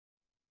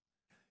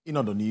In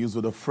other news,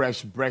 with a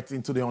fresh breath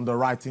into the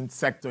underwriting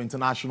sector,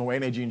 International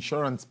Energy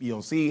Insurance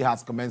Plc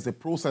has commenced the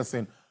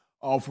processing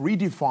of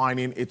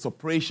redefining its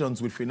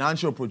operations with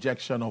financial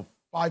projection of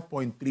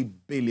 5.3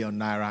 billion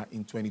naira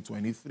in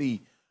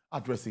 2023.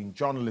 Addressing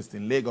journalists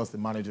in Lagos, the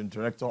Managing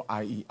Director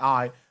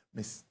IEI,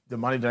 Mr.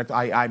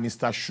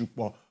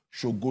 Shukbo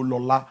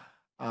Shogolola,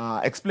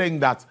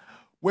 explained that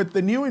with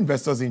the new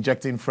investors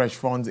injecting fresh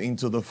funds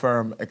into the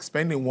firm,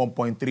 expending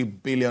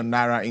 1.3 billion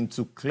naira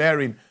into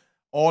clearing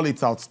all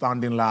its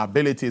outstanding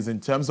liabilities in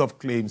terms of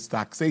claims,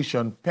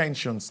 taxation,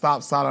 pension,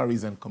 staff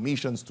salaries, and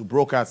commissions to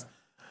brokers.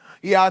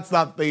 He adds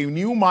that the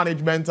new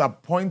management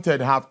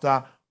appointed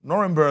after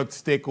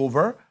Norrenberger's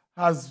takeover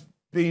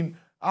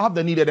have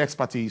the needed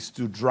expertise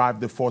to drive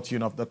the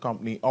fortune of the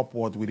company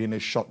upward within a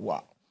short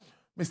while.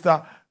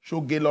 Mr.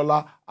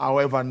 Shogolola,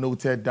 however,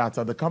 noted that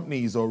the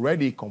company is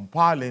already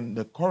compiling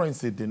the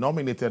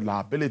currency-denominated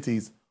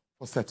liabilities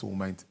for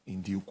settlement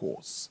in due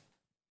course.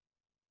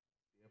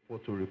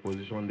 To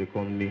reposition the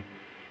company,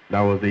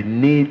 there was a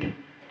need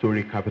to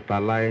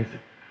recapitalize,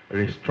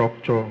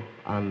 restructure,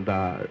 and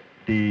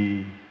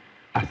the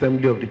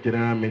assembly of the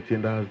general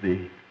meeting, that's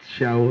the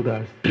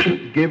shareholders,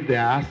 gave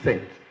their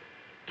assent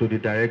to the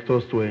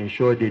directors to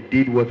ensure they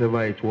did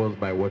whatever it was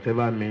by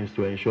whatever means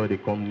to ensure the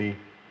company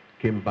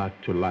came back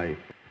to life.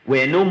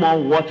 We're no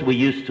more what we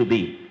used to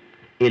be.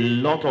 A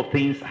lot of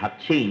things have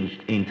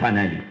changed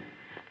internally.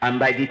 And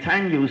by the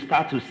time you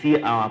start to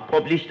see our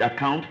published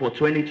account for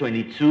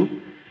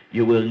 2022,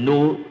 you will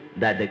know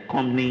that the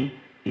company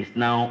is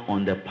now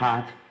on the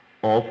path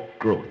of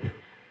growth.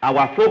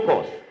 Our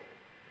focus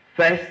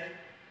first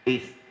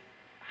is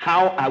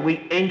how are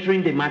we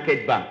entering the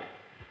market back?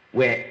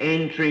 We're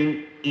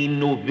entering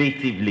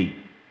innovatively.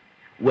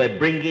 We're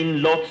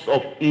bringing lots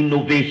of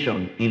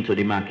innovation into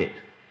the market.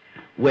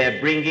 We're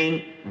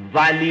bringing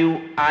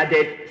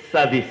value-added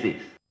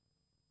services